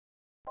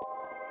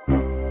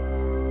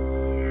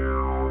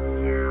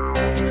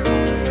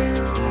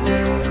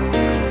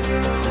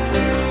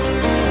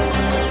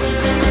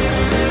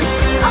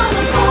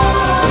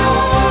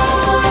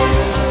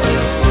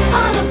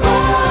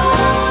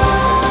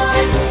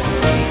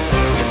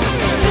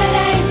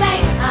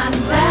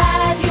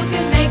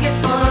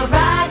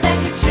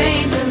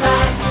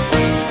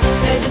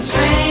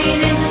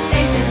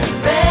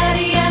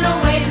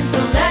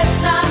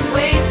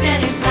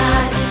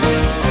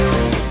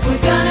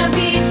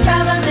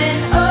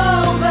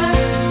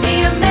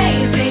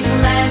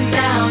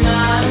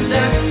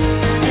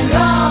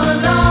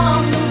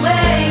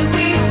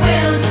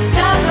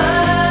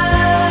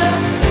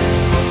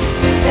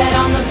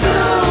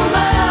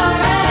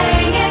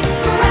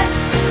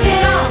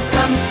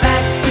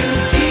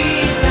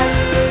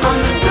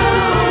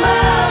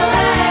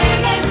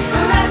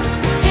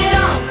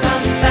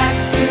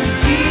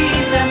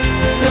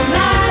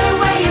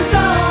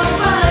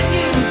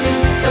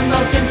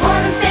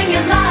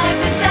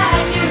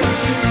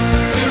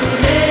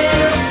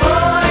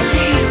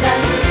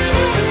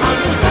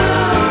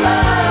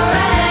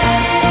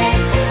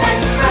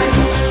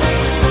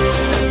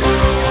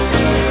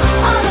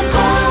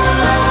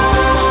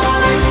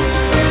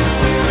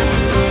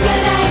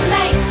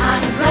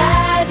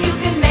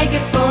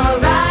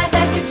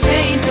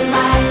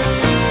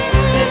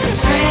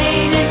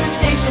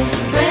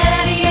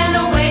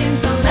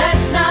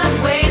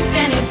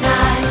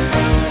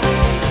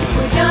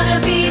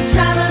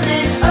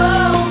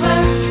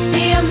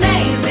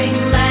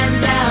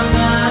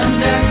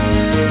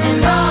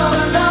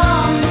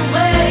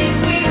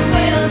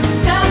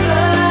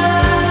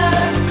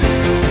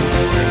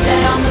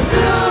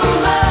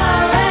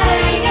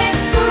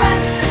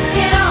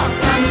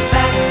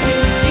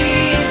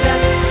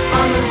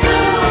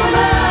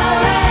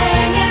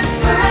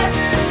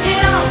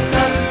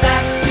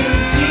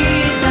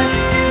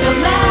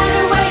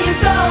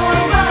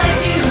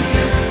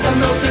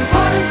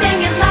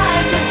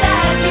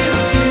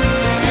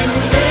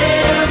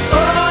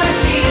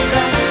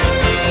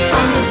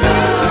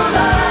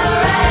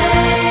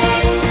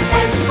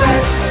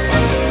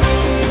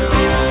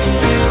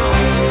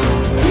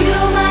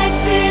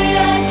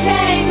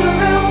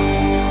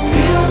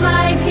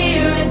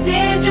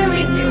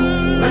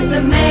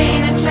The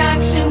main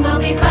attraction will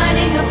be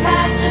finding a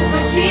passion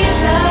for Jesus.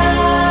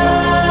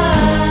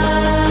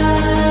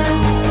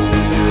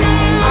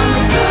 On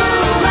the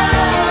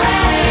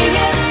Boomerang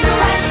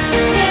Express,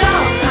 it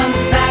all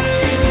comes back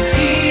to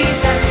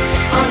Jesus.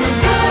 On the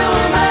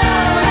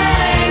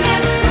Boomerang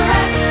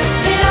Express,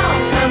 it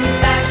all comes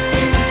back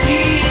to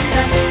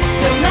Jesus.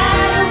 No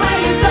matter where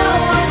you go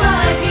or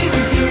what you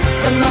do,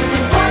 the most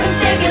important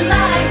thing in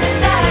life is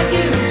that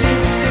you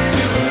choose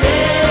to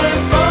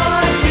live for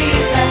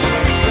Jesus.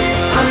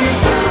 On the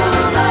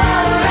Boomerang,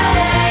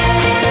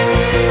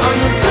 on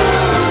the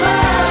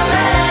Boomerang,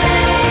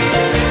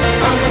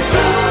 on the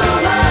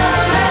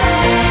Boomerang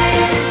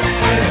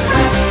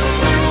Express.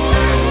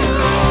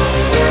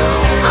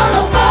 On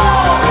the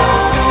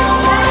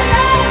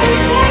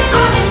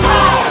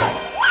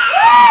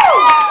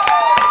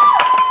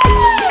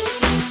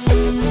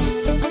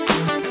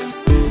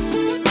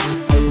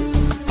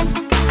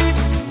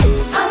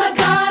I'm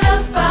gonna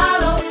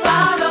follow,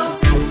 follow.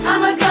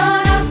 I'm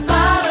gonna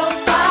follow,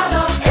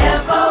 follow.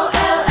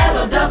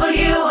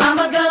 FOLLOW. I'm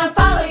gonna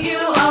follow you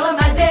all of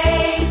my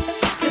days.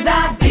 'Cause I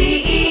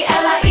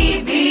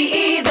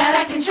BELIEVE that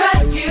I can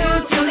trust you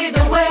to lead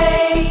the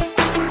way.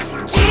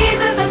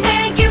 Jesus, I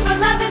thank you for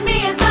loving me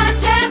as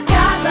much as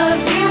God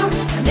loves you.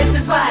 And this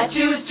is why I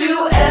choose to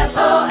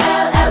FOLLOW.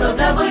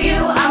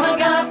 I'm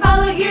gonna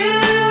follow you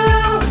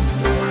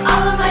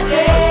all of my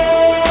days.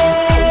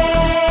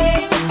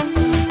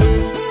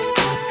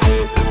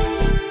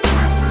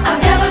 I've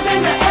never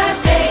been to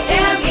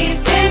SAME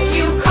since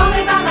you called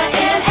me by my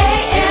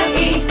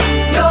NAME.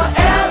 Your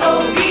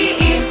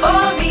LOVE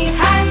for me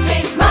has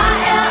changed my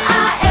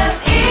LIFE.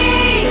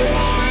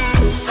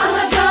 I'm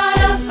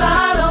gonna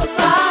follow,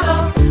 follow.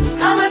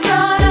 I'm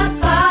gonna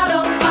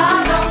follow,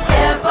 follow.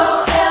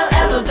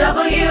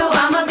 FOLLOW.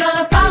 I'm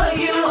gonna follow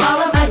you all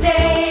of my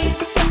days.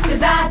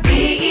 'Cause I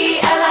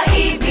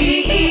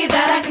BELIEVE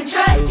that I can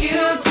trust you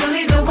to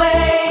lead the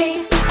way.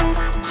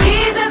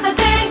 Jesus, I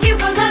thank you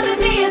for loving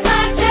me as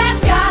much as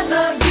God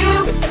loves you.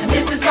 And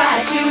this is why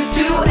I choose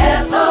to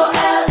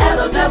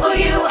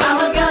FOLLOW. I'm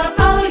gonna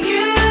follow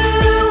you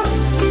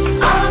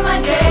all of my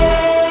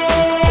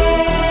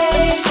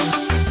days.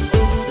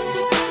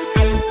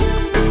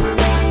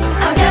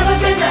 I've never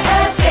been to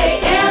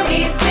SAME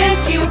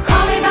since you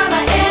called me by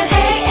my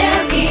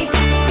NAME.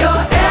 Your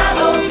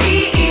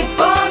LOVE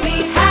for me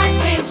has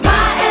changed my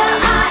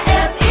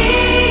LIFE.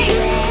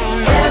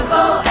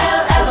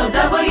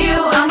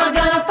 FOLLOW. I'm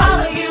gonna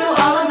follow you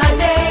all of my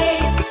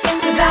days.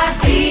 'Cause I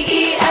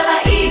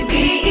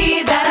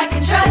BELIEVE that I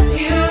can trust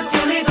you to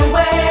lead the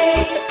way.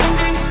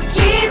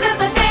 Jesus,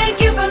 I thank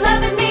you for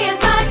loving me as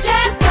much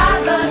as God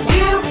loves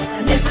you.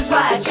 And this is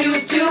why I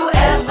choose to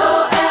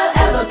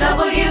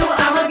FOLLOW.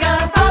 I'm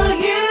gonna follow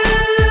you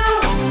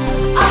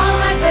all of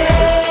my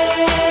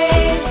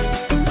days.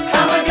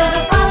 I'm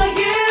gonna follow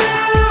you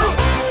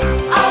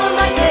all of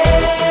my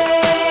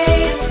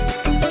days.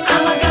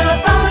 I'm gonna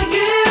follow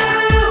you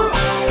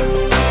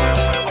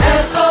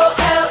FOLLOW.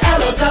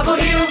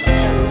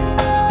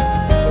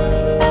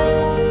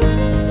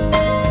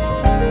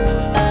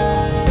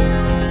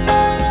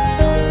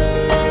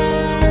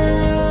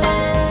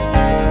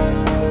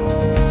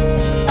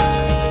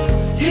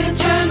 You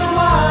turn the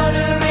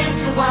water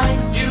into wine.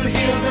 You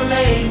heal the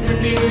lame, the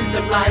mute,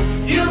 the blind.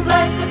 You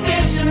bless the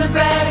fish and the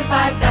bread, and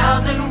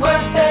 5,000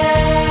 were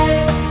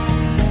fed.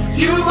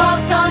 You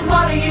walked on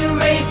water, you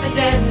raised the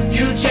dead.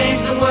 You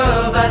changed the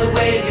world by the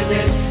way you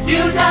lived.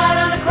 You died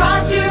on a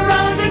cross, you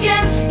rose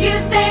again. You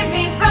saved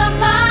me from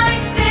my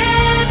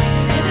sin.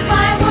 This is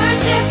why I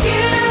worship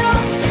you.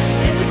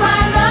 This is why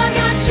I love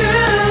your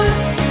truth.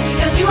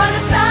 Because you are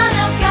the Son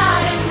of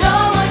God, and no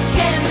one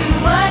can do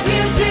what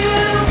you do.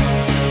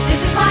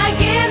 This is why I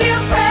give you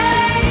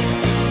praise.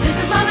 This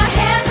is why my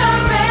hands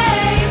are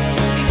raised.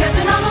 Because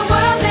in all the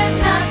world there's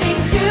nothing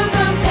to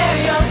compare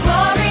your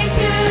glory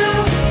to.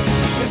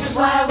 This is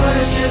why I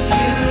worship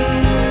you.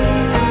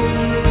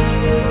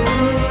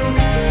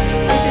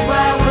 This is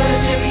why I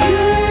worship you.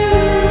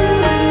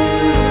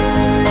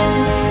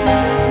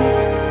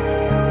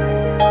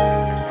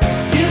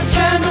 You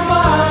turn the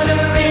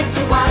water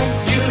into wine.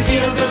 You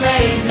heal the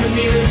lame, the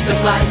mute, the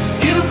blind.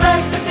 You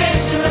bless the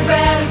fish and the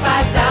bread, and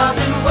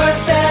 5,000 were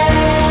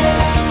fed.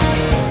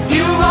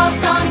 You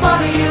walked on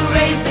water, you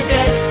raised the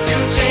dead. You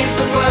changed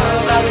the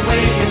world by the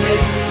way you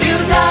lived. You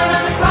died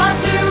on the cross,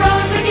 you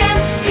rose again.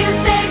 You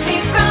saved me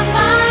from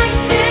my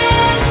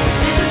sin.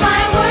 This is why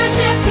I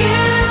worship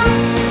you.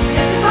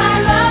 This is why I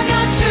love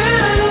your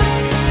truth.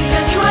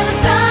 Because you are the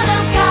Son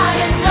of God,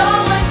 and no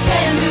one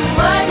can do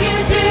what you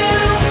do.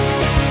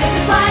 This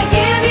is why I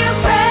give you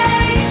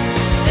praise.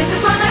 This is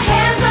why my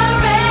hands are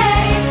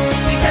raised.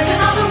 Because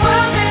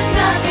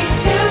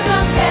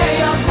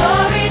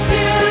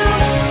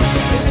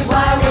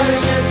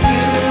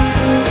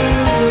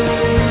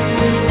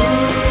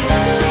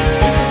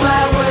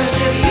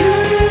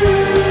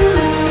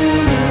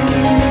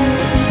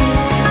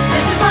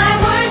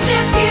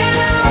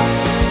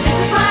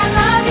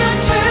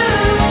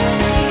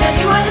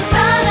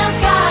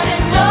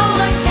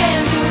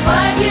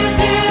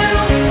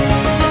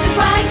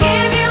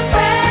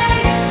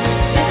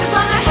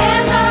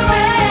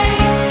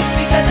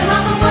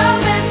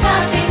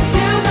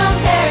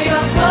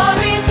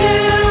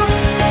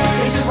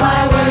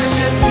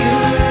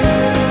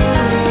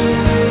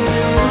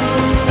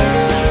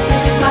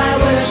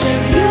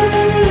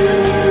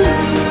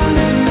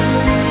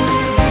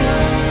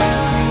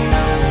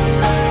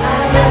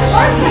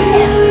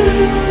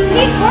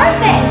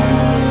worth it.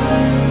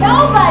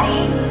 Nobody